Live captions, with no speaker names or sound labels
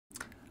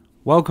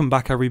Welcome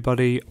back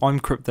everybody,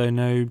 I'm Crypto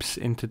Nobes.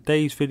 In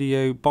today's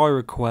video, by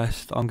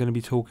request, I'm going to be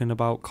talking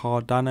about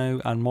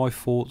Cardano and my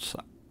thoughts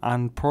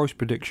and price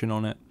prediction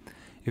on it.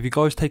 If you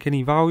guys take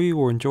any value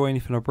or enjoy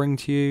anything I bring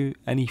to you,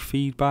 any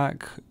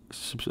feedback,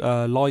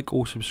 like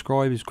or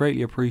subscribe is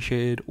greatly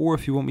appreciated. Or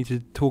if you want me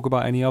to talk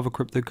about any other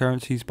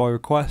cryptocurrencies by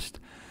request,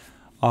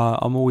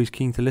 I'm always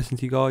keen to listen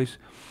to you guys.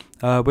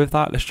 With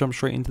that, let's jump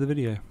straight into the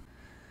video.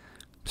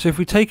 So if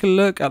we take a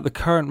look at the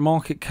current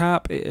market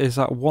cap, it is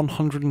at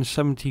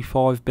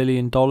 $175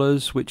 billion,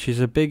 which is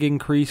a big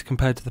increase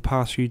compared to the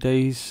past few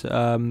days.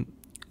 The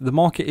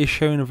market is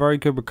showing a very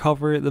good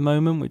recovery at the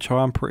moment, which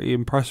I am pretty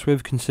impressed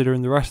with,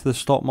 considering the rest of the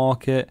stock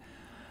market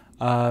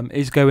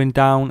is going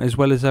down, as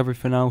well as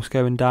everything else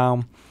going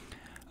down.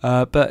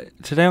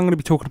 But today I'm going to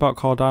be talking about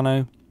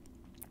Cardano.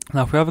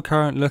 Now, if we have a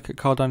current look at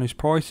Cardano's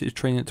price, it's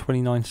trading at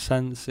 29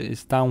 cents. It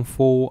is down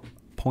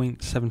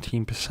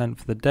 4.17%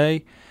 for the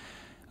day.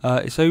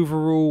 Its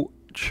overall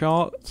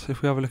chart,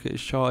 if we have a look at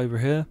its chart over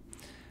here,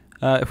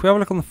 if we have a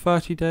look on the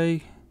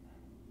 30-day,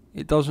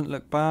 it doesn't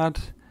look bad.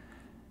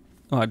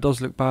 Well, it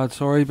does look bad,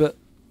 sorry, but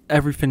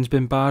everything's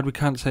been bad. We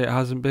can't say it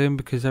hasn't been,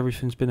 because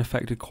everything's been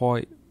affected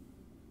quite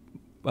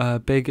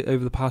big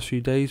over the past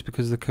few days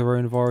because of the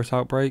coronavirus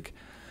outbreak.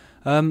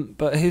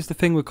 But here's the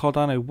thing with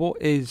Cardano.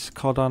 What is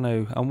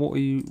Cardano, and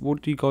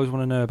what do you guys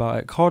want to know about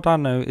it?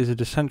 Cardano is a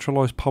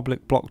decentralized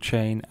public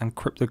blockchain and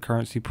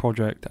cryptocurrency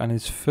project, and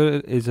is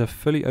a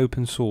fully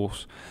open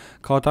source.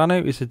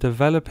 Cardano is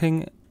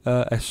developing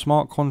a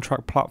smart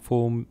contract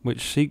platform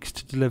which seeks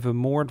to deliver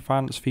more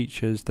advanced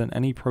features than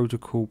any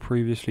protocol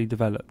previously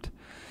developed.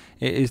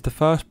 It is the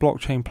first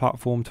blockchain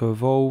platform to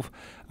evolve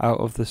out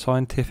of the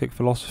scientific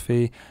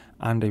philosophy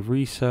and a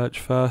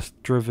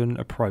research-first driven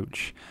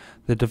approach.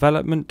 The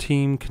development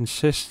team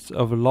consists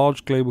of a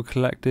large global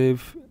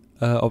collective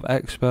of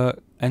expert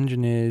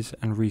engineers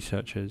and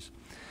researchers.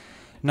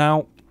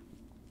 Now,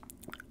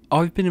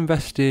 I've been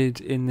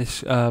invested in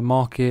this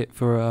market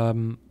for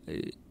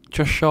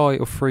just shy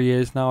of 3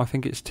 years now. I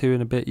think it's 2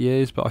 and a bit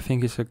years, but I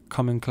think it's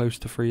coming close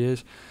to 3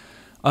 years.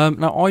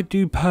 Now, I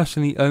do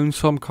personally own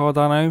some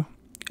Cardano.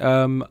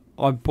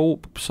 I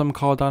bought some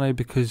Cardano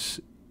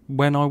because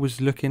when I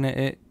was looking at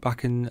it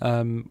back in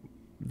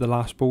the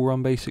last bull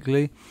run,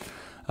 basically,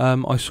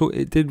 I saw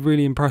it did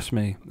really impress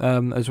me,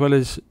 as well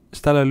as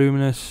Stellar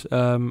Luminous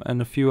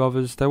and a few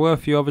others. There were a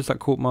few others that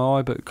caught my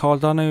eye, but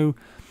Cardano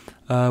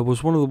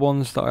was one of the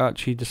ones that I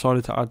actually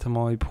decided to add to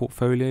my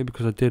portfolio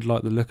because I did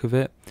like the look of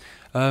it.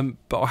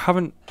 But I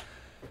haven't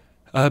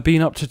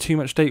been up to too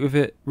much date with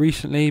it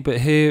recently.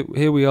 But here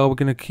we are. We're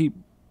going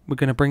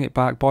to bring it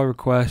back by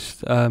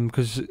request,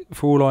 because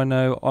for all I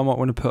know, I might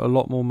want to put a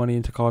lot more money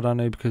into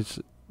Cardano, because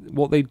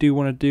what they do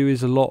want to do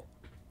is a lot.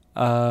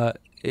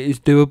 It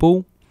is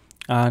doable,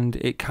 and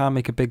it can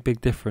make a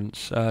big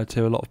difference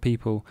to a lot of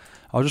people.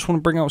 I just want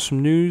to bring out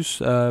some news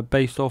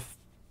based off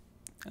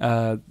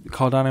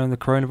Cardano and the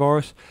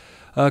coronavirus.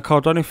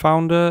 Cardano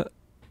founder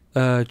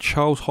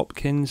Charles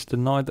Hopkins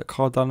denied that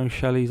Cardano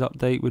Shelley's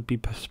update would be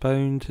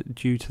postponed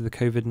due to the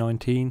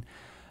COVID-19.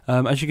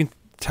 As you can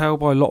tell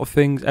by a lot of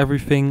things,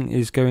 everything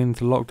is going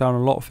into lockdown. A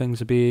lot of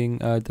things are being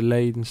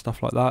delayed and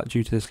stuff like that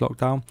due to this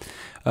lockdown.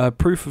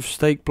 Proof of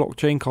stake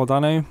blockchain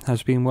Cardano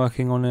has been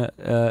working on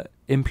it,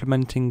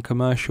 implementing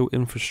commercial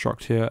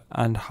infrastructure,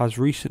 and has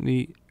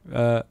recently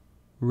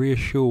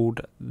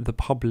reassured the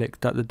public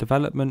that the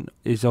development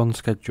is on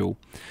schedule.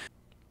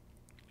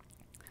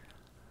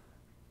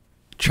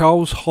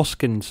 Charles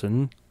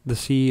Hoskinson, the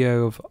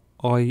CEO of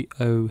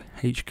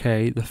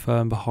IOHK, the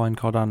firm behind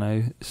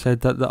Cardano,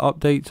 said that the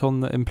updates on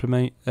the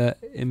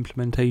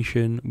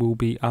implementation will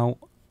be out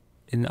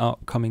in the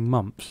upcoming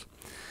months.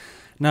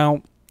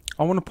 Now,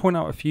 I want to point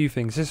out a few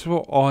things. This is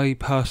what I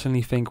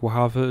personally think will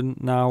happen.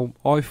 Now,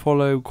 I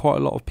follow quite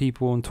a lot of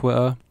people on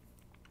Twitter,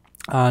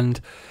 and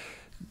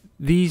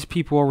these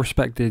people are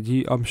respected.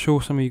 I'm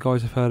sure some of you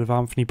guys have heard of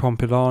Anthony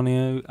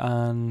Pompliano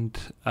and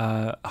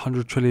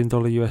 $100 trillion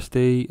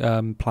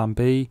USD, Plan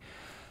B.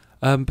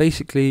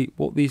 Basically,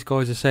 what these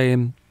guys are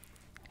saying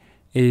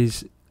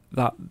is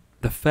that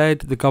the Fed,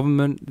 the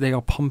government, they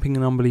are pumping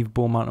an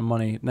unbelievable amount of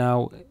money.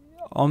 Now,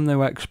 I'm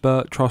no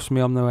expert, trust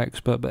me, I'm no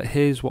expert, but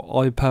here's what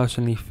I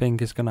personally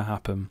think is going to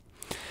happen.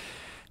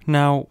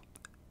 Now,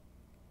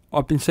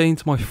 I've been saying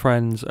to my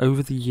friends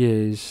over the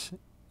years,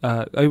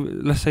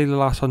 let's say the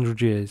last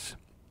 100 years,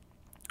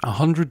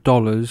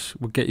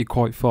 $100 would get you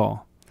quite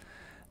far.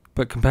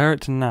 But compare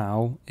it to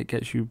now, it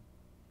gets you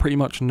pretty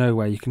much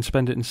nowhere. You can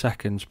spend it in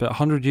seconds. But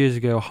 100 years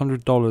ago,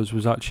 $100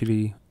 was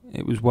actually,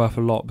 it was worth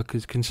a lot,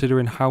 because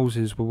considering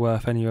houses were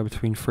worth anywhere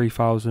between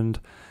 3,000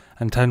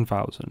 and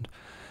 10,000.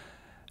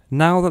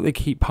 Now that they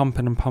keep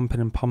pumping and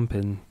pumping and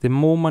pumping, the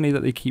more money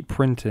that they keep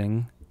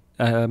printing,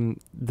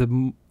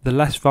 the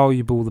less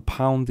valuable the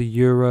pound, the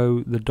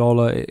euro, the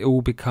dollar, it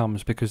all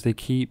becomes, because they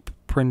keep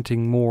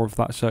printing more of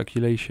that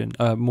circulation,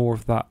 more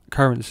of that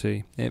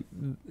currency. It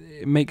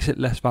makes it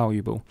less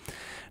valuable.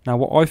 Now,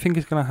 what I think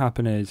is going to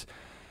happen is,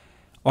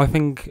 I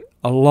think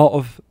a lot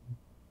of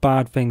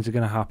bad things are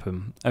going to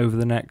happen over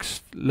the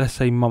next, let's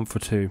say, month or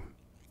two.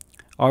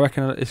 I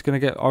reckon it's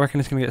going to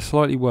get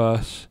slightly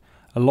worse.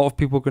 A lot of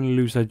people are going to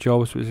lose their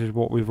jobs, which is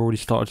what we've already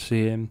started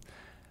seeing.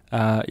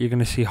 You're going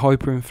to see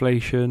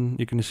hyperinflation.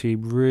 You're going to see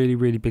really,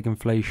 really big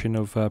inflation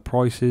of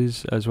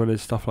prices as well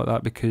as stuff like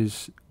that,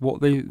 because what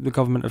the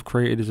government have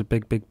created is a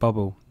big, big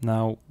bubble.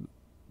 Now,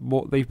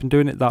 what they've been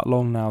doing it that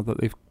long now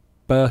that they've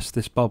burst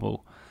this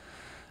bubble,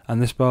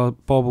 and this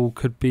bubble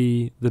could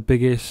be the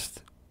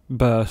biggest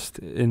burst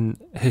in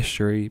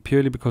history,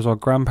 purely because our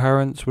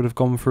grandparents would have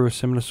gone through a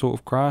similar sort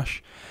of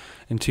crash.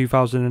 In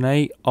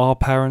 2008, our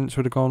parents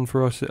would have gone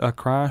through a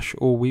crash,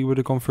 or we would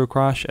have gone through a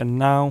crash, and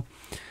now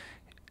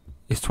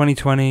it's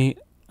 2020,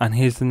 and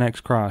here's the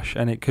next crash,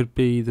 and it could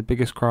be the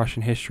biggest crash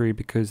in history,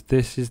 because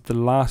this is the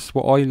last,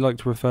 what I like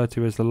to refer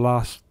to as the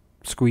last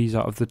squeeze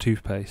out of the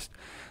toothpaste.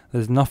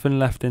 There's nothing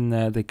left in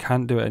there, they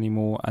can't do it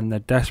anymore, and they're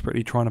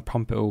desperately trying to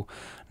pump it all.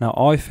 Now,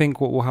 I think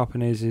what will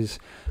happen is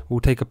we'll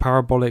take a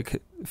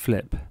parabolic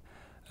flip,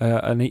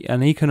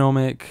 an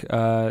economic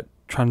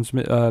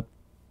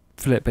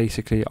flip,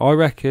 basically. I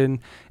reckon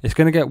it's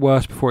going to get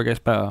worse before it gets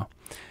better.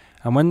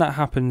 And when that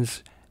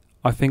happens,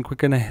 I think we're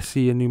going to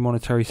see a new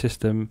monetary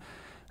system.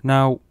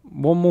 Now,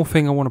 one more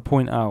thing I want to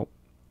point out.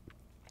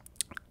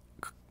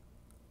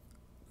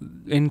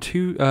 In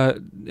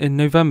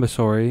November,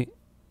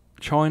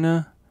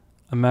 China,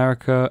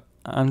 America,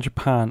 and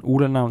Japan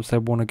all announced they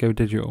want to go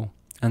digital.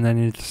 And then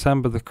in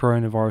December, the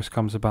coronavirus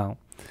comes about.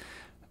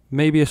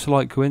 Maybe a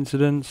slight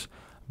coincidence,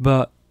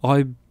 but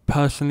I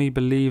personally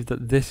believe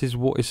that this is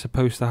what is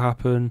supposed to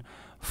happen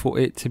for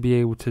it to be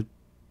able to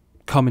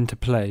come into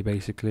play,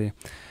 basically.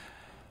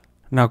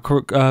 Now,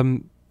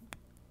 cryptos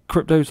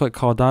like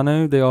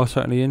Cardano, they are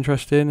certainly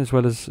interesting, as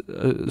well as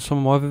some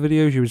of my other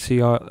videos. You would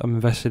see I'm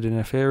invested in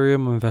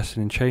Ethereum, I'm invested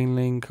in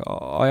Chainlink.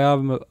 I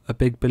am a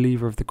big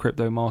believer of the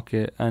crypto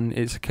market, and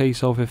it's a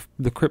case of if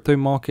the crypto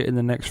market in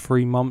the next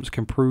 3 months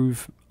can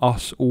prove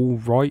us all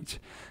right,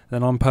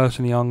 then I'm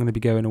going to be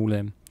going all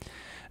in.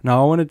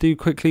 Now, I want to do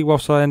quickly,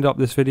 whilst I end up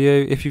this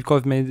video, if you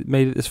guys made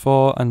it this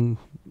far, and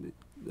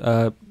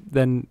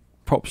then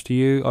props to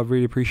you, I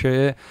really appreciate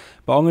it.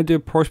 But I'm going to do a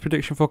price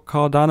prediction for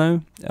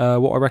Cardano,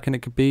 what I reckon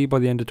it could be by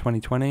the end of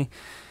 2020.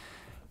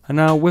 And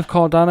now with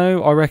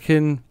Cardano, I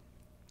reckon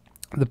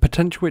the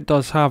potential it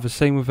does have is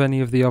same with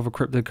any of the other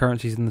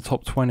cryptocurrencies in the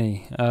top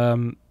 20.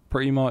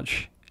 Pretty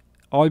much,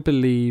 I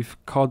believe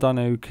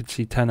Cardano could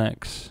see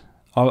 10x.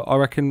 I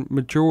reckon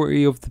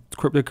majority of the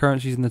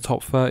cryptocurrencies in the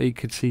top 30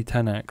 could see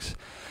 10x.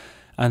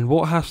 And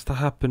what has to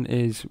happen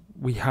is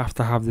we have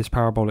to have this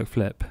parabolic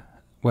flip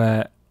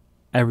where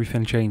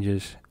everything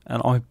changes.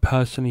 And I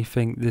personally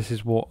think this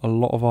is what a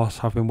lot of us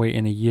have been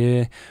waiting a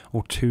year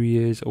or 2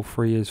 years or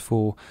 3 years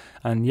for.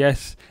 And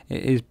yes,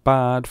 it is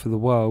bad for the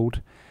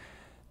world,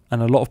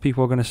 and a lot of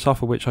people are going to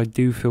suffer, which I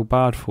do feel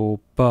bad for,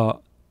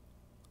 but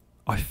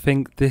I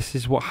think this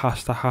is what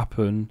has to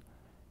happen,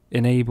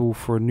 enable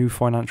for a new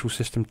financial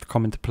system to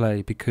come into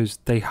play, because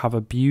they have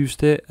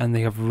abused it and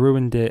they have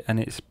ruined it, and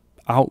it's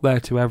out there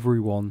to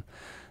everyone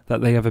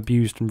that they have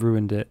abused and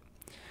ruined it.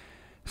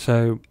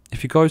 So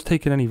if you guys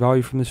taken any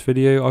value from this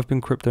video, I've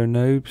been Crypto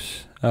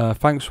Nobes.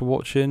 Thanks for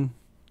watching.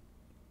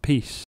 Peace.